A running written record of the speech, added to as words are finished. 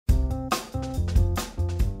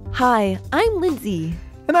Hi, I'm Lindsay.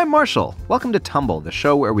 And I'm Marshall. Welcome to Tumble, the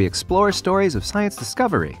show where we explore stories of science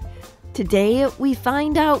discovery. Today, we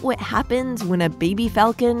find out what happens when a baby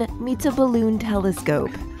falcon meets a balloon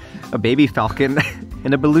telescope. A baby falcon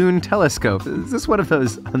and a balloon telescope. Is this one of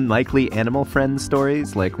those unlikely animal friends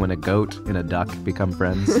stories, like when a goat and a duck become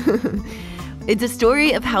friends? It's a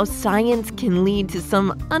story of how science can lead to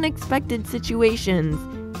some unexpected situations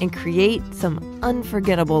and create some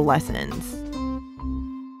unforgettable lessons.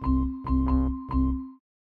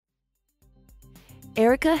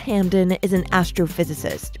 Erika Hamden is an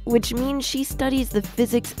astrophysicist, which means she studies the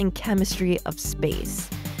physics and chemistry of space.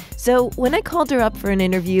 So when I called her up for an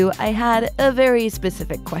interview, I had a very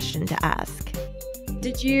specific question to ask.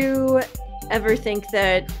 Did you ever think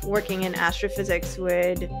that working in astrophysics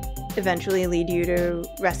would eventually lead you to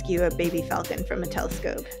rescue a baby falcon from a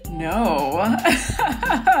telescope? No.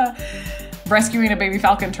 Rescuing a baby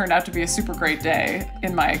falcon turned out to be a super great day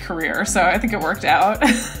in my career, so I think it worked out.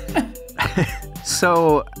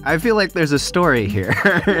 So, I feel like there's a story here.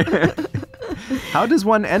 How does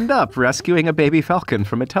one end up rescuing a baby falcon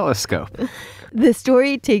from a telescope? The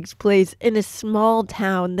story takes place in a small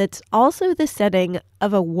town that's also the setting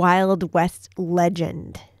of a Wild West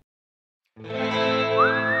legend.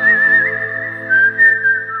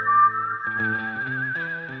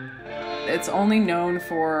 It's only known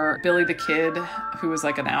for Billy the Kid, who was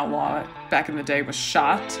like an outlaw back in the day, was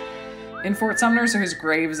shot in Fort Sumner, so his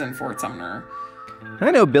grave's in Fort Sumner.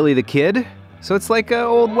 I know Billy the Kid. So it's like an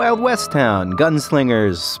old Wild West town.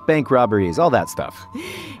 Gunslingers, bank robberies, all that stuff.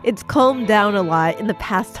 It's calmed down a lot in the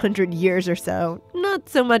past 100 years or so. Not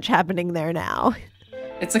so much happening there now.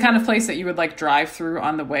 It's the kind of place that you would like drive through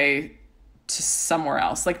on the way to somewhere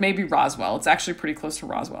else, like maybe Roswell. It's actually pretty close to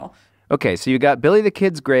Roswell. Okay, so you got Billy the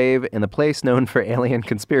Kid's grave in the place known for alien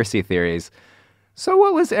conspiracy theories. So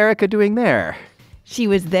what was Erika doing there? She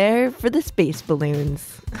was there for the space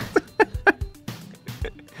balloons.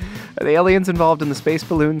 Are the aliens involved in the space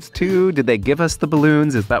balloons too? Did they give us the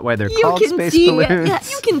balloons? Is that why they're called space balloons? Yeah,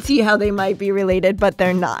 you can see how they might be related, but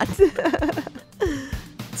they're not.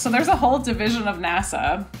 So there's a whole division of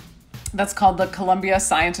NASA that's called the Columbia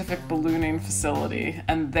Scientific Ballooning Facility,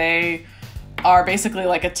 and they are basically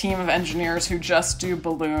like a team of engineers who just do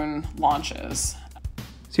balloon launches.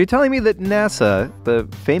 So you're telling me that NASA, the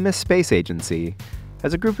famous space agency,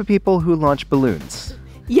 has a group of people who launch balloons?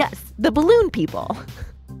 Yes, the balloon people.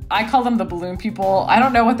 I call them the balloon people. I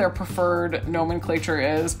don't know what their preferred nomenclature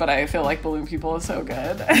is, but I feel like balloon people is so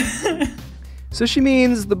good. So she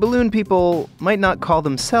means the balloon people might not call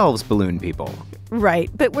themselves balloon people. Right,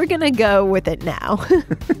 but we're gonna go with it now.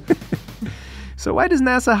 So why does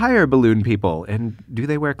NASA hire balloon people? And do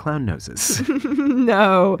they wear clown noses?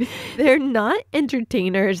 No, they're not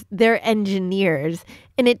entertainers, they're engineers.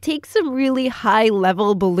 And it takes some really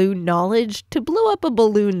high-level balloon knowledge to blow up a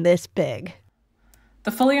balloon this big. The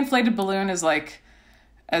fully inflated balloon is like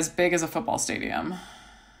as big as a football stadium.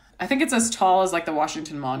 I think it's as tall as like the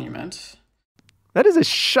Washington Monument. That is a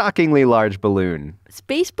shockingly large balloon.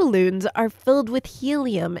 Space balloons are filled with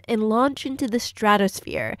helium and launch into the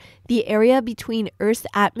stratosphere, the area between Earth's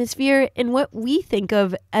atmosphere and what we think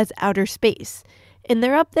of as outer space. And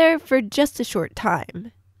they're up there for just a short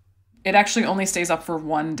time. It actually only stays up for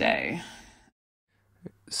one day.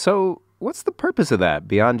 So what's the purpose of that,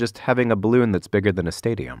 beyond just having a balloon that's bigger than a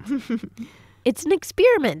stadium? It's an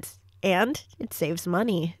experiment, and it saves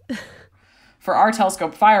money. For our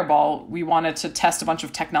telescope Fireball, we wanted to test a bunch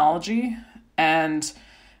of technology, and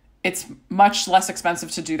it's much less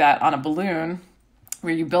expensive to do that on a balloon,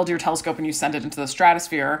 where you build your telescope and you send it into the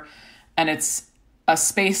stratosphere, and it's a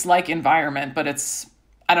space-like environment, but it's,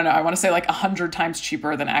 I don't know, I want to say like 100 times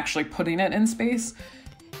cheaper than actually putting it in space.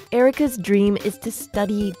 Erika's dream is to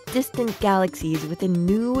study distant galaxies with a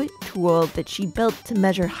new tool that she built to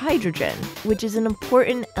measure hydrogen, which is an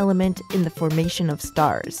important element in the formation of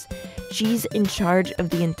stars. She's in charge of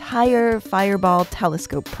the entire Fireball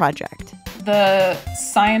telescope project. The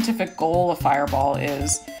scientific goal of Fireball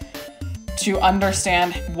is to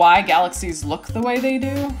understand why galaxies look the way they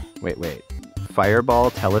do. Wait.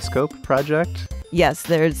 Fireball telescope project? Yes,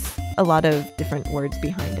 there's a lot of different words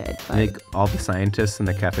behind it. I think all the scientists in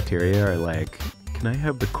the cafeteria are like, can I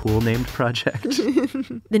have the cool named project?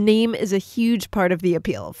 The name is a huge part of the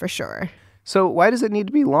appeal, for sure. So why does it need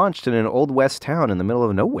to be launched in an old west town in the middle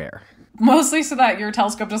of nowhere? Mostly so that your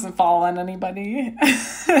telescope doesn't fall on anybody.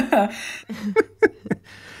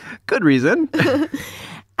 Good reason.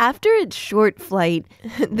 After its short flight,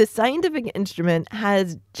 the scientific instrument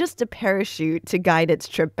has just a parachute to guide its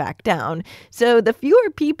trip back down. So the fewer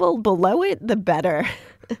people below it, the better.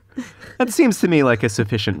 That seems to me like a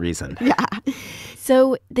sufficient reason. Yeah.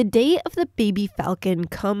 So the day of the baby falcon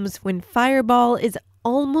comes when Fireball is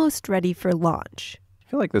almost ready for launch.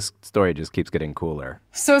 I feel like this story just keeps getting cooler.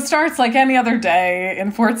 So it starts like any other day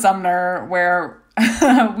in Fort Sumner where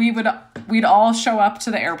we'd all show up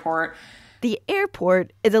to the airport. The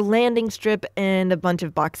airport is a landing strip and a bunch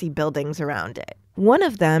of boxy buildings around it. One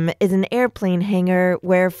of them is an airplane hangar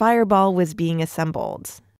where Fireball was being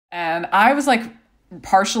assembled. And I was like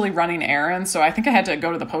partially running errands, so I think I had to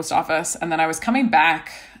go to the post office. And then I was coming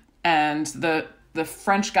back and the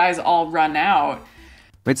French guys all run out.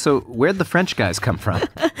 Wait, so where'd the French guys come from?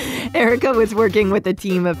 Erika was working with a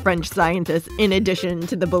team of French scientists in addition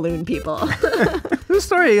to the balloon people. This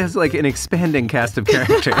story has like an expanding cast of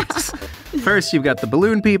characters. First, you've got the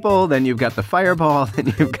balloon people, then you've got the Fireball,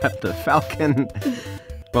 then you've got the Falcon.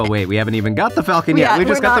 Well, wait, we haven't even got the Falcon yet. We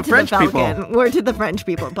just got the French people. We're to the French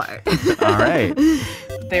people part. All right.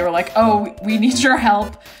 They were like, oh, we need your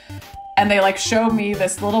help. And they like showed me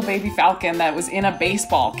this little baby falcon that was in a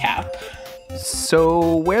baseball cap.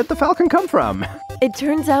 So where'd the Falcon come from? It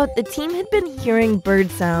turns out the team had been hearing bird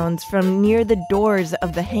sounds from near the doors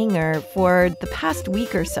of the hangar for the past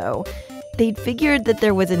week or so. They'd figured that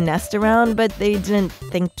there was a nest around, but they didn't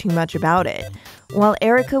think too much about it. While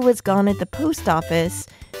Erika was gone at the post office,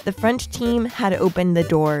 the French team had opened the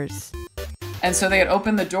doors. And so they had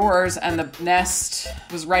opened the doors and the nest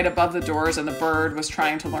was right above the doors and the bird was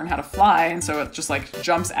trying to learn how to fly. And so it just like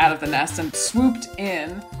jumps out of the nest and swooped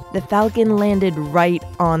in. The Falcon landed right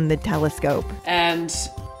on the telescope. And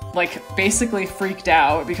like basically freaked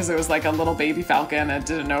out because it was like a little baby falcon and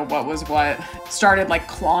didn't know what was what. Started like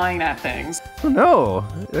clawing at things. Oh no,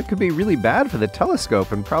 that could be really bad for the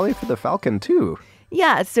telescope and probably for the Falcon too.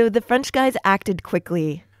 Yeah, so the French guys acted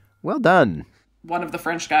quickly. Well done. One of the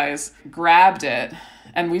French guys grabbed it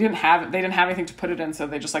and they didn't have anything to put it in, so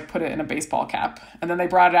they just like put it in a baseball cap. And then they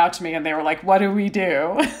brought it out to me and they were like, what do we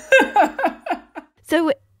do?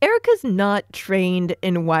 So Erika's not trained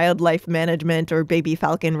in wildlife management or baby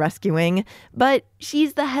falcon rescuing, but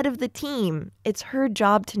she's the head of the team. It's her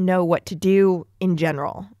job to know what to do in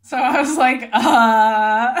general. So I was like,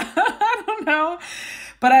 I don't know.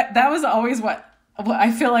 But that was always what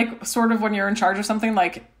I feel like sort of when you're in charge of something,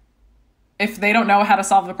 like if they don't know how to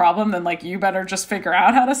solve the problem, then like you better just figure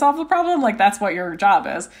out how to solve the problem. Like that's what your job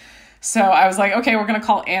is. So I was like, okay, we're going to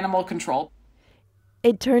call animal control.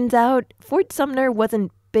 It turns out Fort Sumner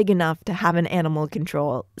wasn't big enough to have an animal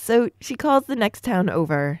control, so she calls the next town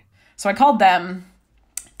over. So I called them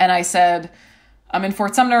and I said, I'm in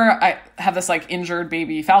Fort Sumner. I have this like injured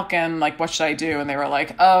baby falcon. Like, what should I do? And they were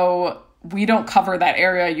like, oh, we don't cover that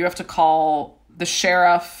area. You have to call the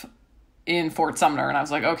sheriff in Fort Sumner. And I was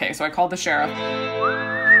like, okay. So I called the sheriff.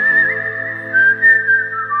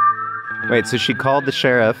 Wait, so she called the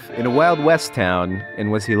sheriff in a Wild West town,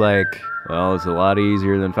 and was he like, well, it's a lot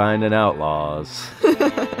easier than finding outlaws?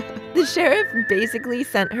 The sheriff basically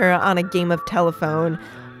sent her on a game of telephone,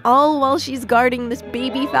 all while she's guarding this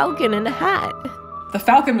baby falcon in a hat. The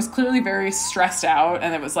falcon was clearly very stressed out,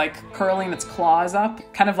 and it was like curling its claws up,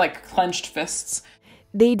 kind of like clenched fists.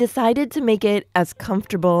 They decided to make it as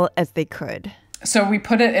comfortable as they could. So we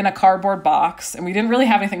put it in a cardboard box, and we didn't really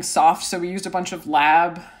have anything soft, so we used a bunch of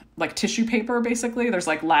like tissue paper, basically. There's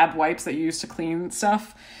like lab wipes that you use to clean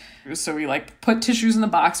stuff. So we like put tissues in the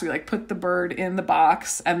box, we like put the bird in the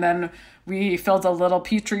box, and then we filled a little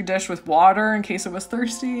petri dish with water in case it was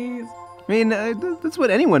thirsty. I mean, that's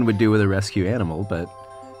what anyone would do with a rescue animal, but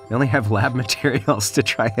they only have lab materials to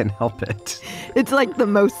try and help it. It's like the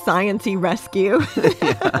most science-y rescue.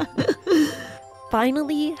 Yeah.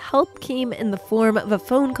 Finally, help came in the form of a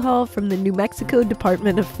phone call from the New Mexico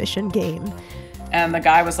Department of Fish and Game. And the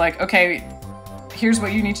guy was like, okay, here's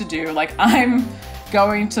what you need to do. Like, I'm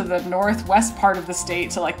going to the northwest part of the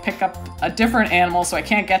state to like pick up a different animal, so I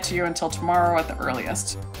can't get to you until tomorrow at the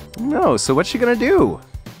earliest. No, so what's she gonna do?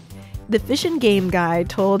 The Fish and Game guy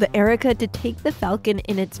told Erika to take the falcon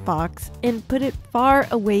in its box and put it far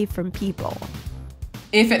away from people.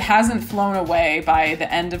 If it hasn't flown away by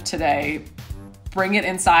the end of today, bring it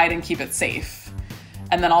inside and keep it safe.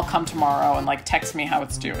 And then I'll come tomorrow and like text me how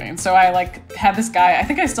it's doing. So I like had this guy, I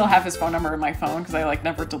think I still have his phone number in my phone because I like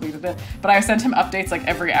never deleted it. But I sent him updates like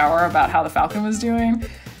every hour about how the falcon was doing.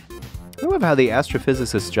 I love how the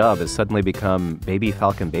astrophysicist's job has suddenly become baby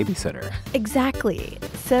falcon babysitter. Exactly.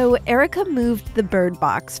 So Erika moved the bird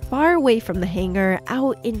box far away from the hangar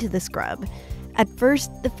out into the scrub. At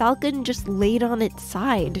first, the falcon just laid on its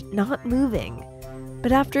side, not moving.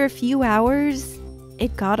 But after a few hours,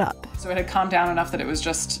 it got up. So it had calmed down enough that it was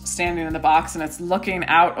just standing in the box and it's looking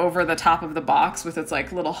out over the top of the box with its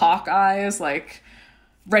like little hawk eyes, like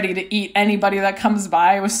ready to eat anybody that comes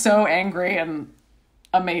by. It was so angry and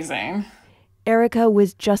amazing. Erika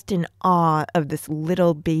was just in awe of this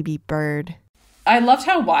little baby bird. I loved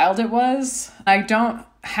how wild it was. I don't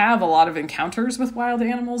have a lot of encounters with wild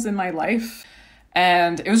animals in my life.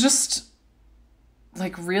 And it was just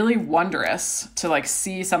like really wondrous to like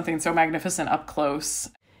see something so magnificent up close.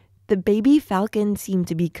 The baby falcon seemed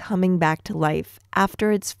to be coming back to life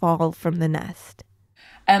after its fall from the nest.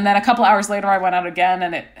 And then a couple hours later, I went out again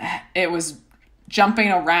and it was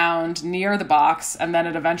jumping around near the box, and then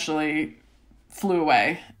it eventually flew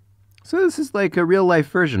away. So this is like a real-life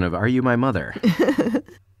version of Are You My Mother?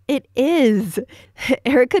 It is.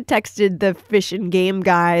 Erika texted the fish and game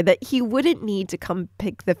guy that he wouldn't need to come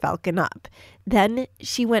pick the falcon up. Then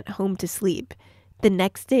she went home to sleep. The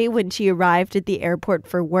next day when she arrived at the airport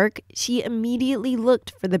for work, she immediately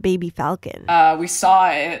looked for the baby falcon. We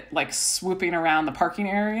saw it like swooping around the parking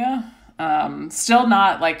area. Still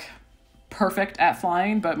not like perfect at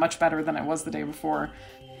flying, but much better than it was the day before.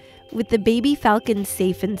 With the baby falcon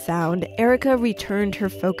safe and sound, Erika returned her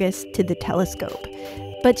focus to the telescope.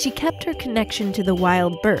 But she kept her connection to the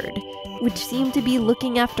wild bird, which seemed to be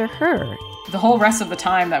looking after her. The whole rest of the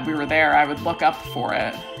time that we were there, I would look up for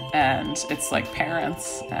it, and it's like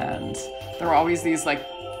parents, and there were always these like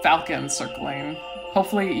falcons circling,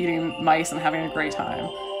 hopefully eating mice and having a great time.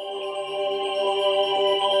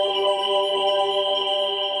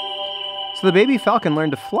 So the baby falcon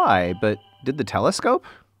learned to fly, but did the telescope?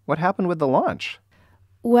 What happened with the launch?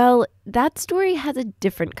 Well, that story has a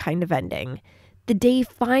different kind of ending. The day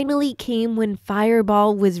finally came when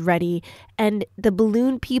Fireball was ready, and the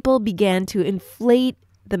balloon people began to inflate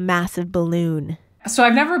the massive balloon. So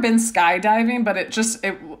I've never been skydiving, but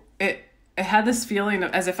it had this feeling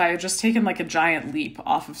as if I had just taken like a giant leap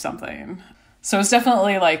off of something. So it's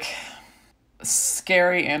definitely like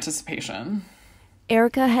scary anticipation.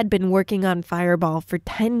 Erika had been working on Fireball for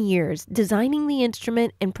 10 years, designing the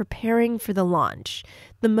instrument and preparing for the launch.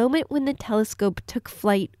 The moment when the telescope took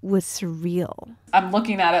flight was surreal. I'm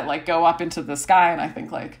looking at it like go up into the sky, and I think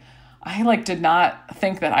like, I like did not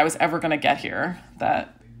think that I was ever going to get here,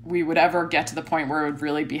 that we would ever get to the point where it would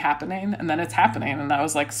really be happening. And then it's happening, and that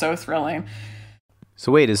was like so thrilling.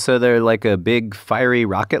 So wait, is there like a big fiery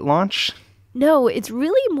rocket launch? No, it's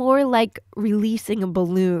really more like releasing a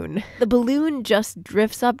balloon. The balloon just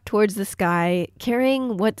drifts up towards the sky,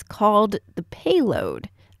 carrying what's called the payload,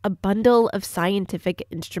 a bundle of scientific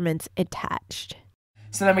instruments attached.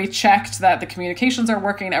 So then we checked that the communications are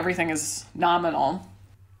working, everything is nominal.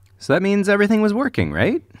 So that means everything was working,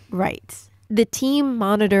 right? Right. The team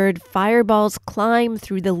monitored Fireball's climb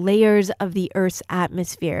through the layers of the Earth's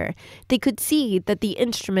atmosphere. They could see that the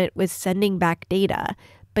instrument was sending back data.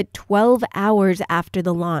 But 12 hours after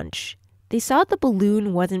the launch, they saw the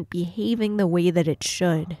balloon wasn't behaving the way that it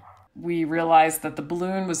should. We realized that the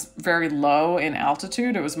balloon was very low in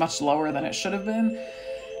altitude. It was much lower than it should have been.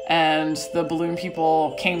 And the balloon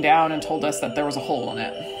people came down and told us that there was a hole in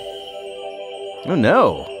it. Oh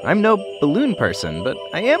no, I'm no balloon person, but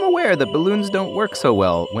I am aware that balloons don't work so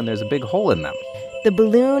well when there's a big hole in them. The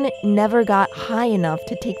balloon never got high enough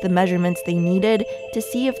to take the measurements they needed to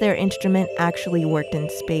see if their instrument actually worked in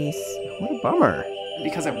space. What a bummer.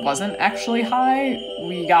 Because it wasn't actually high,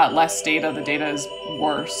 we got less data. The data is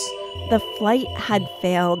worse. The flight had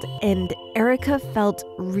failed, and Erika felt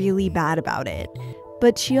really bad about it.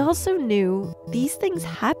 But she also knew these things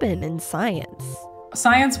happen in science.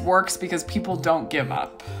 Science works because people don't give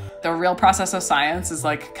up. The real process of science is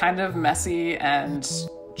like kind of messy and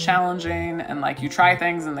challenging, and like you try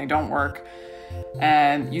things and they don't work,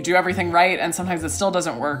 and you do everything right and sometimes it still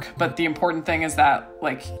doesn't work, but the important thing is that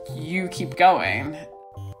like you keep going.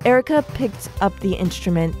 Erika picked up the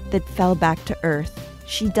instrument that fell back to Earth.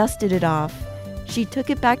 She dusted it off. She took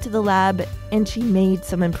it back to the lab and she made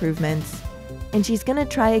some improvements. And she's gonna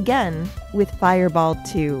try again with Fireball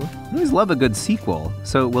 2. I always love a good sequel.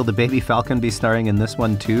 So will the baby falcon be starring in this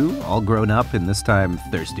one too? All grown up and this time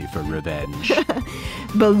thirsty for revenge.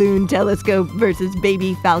 Balloon telescope versus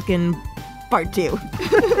baby falcon part 2.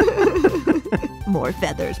 More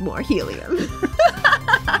feathers, more helium.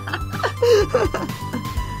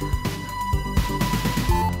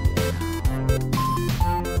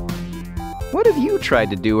 What have you tried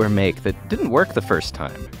to do or make that didn't work the first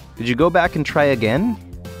time? Did you go back and try again?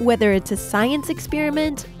 Whether it's a science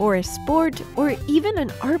experiment or a sport or even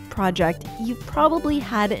an art project, you've probably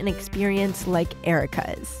had an experience like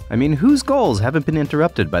Erika's. I mean, whose goals haven't been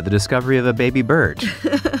interrupted by the discovery of a baby bird?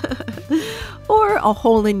 Or a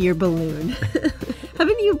hole in your balloon.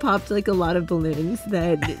 Haven't you popped like a lot of balloons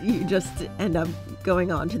that you just end up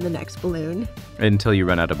going on to the next balloon? Until you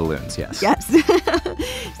run out of balloons, yes. Yes.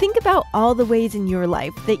 Think about all the ways in your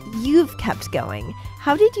life that you've kept going.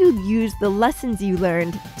 How did you use the lessons you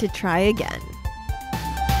learned to try again?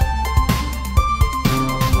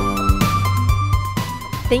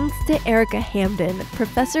 Thanks to Erika Hamden,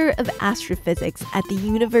 professor of astrophysics at the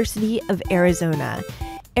University of Arizona.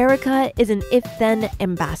 Erika is an If-Then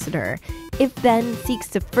ambassador. If-Then seeks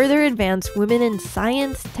to further advance women in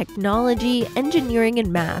science, technology, engineering,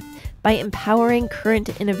 and math by empowering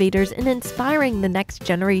current innovators and inspiring the next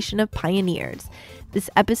generation of pioneers. This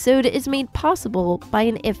episode is made possible by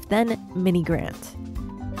an If-Then mini-grant.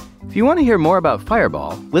 If you want to hear more about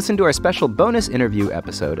Fireball, listen to our special bonus interview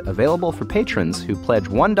episode available for patrons who pledge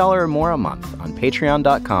 $1 or more a month on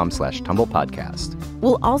patreon.com/tumblepodcast.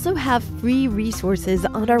 We'll also have free resources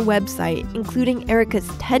on our website, including Erika's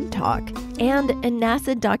TED Talk and a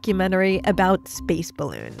NASA documentary about space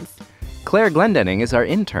balloons. Claire Glendenning is our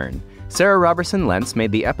intern. Sarah Robertson-Lentz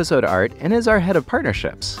made the episode art and is our head of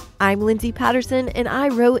partnerships. I'm Lindsay Patterson, and I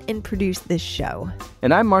wrote and produced this show.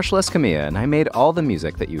 And I'm Marshall Escamilla, and I made all the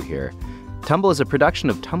music that you hear. Tumble is a production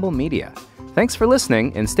of Tumble Media. Thanks for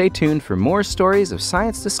listening, and stay tuned for more stories of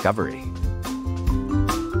science discovery.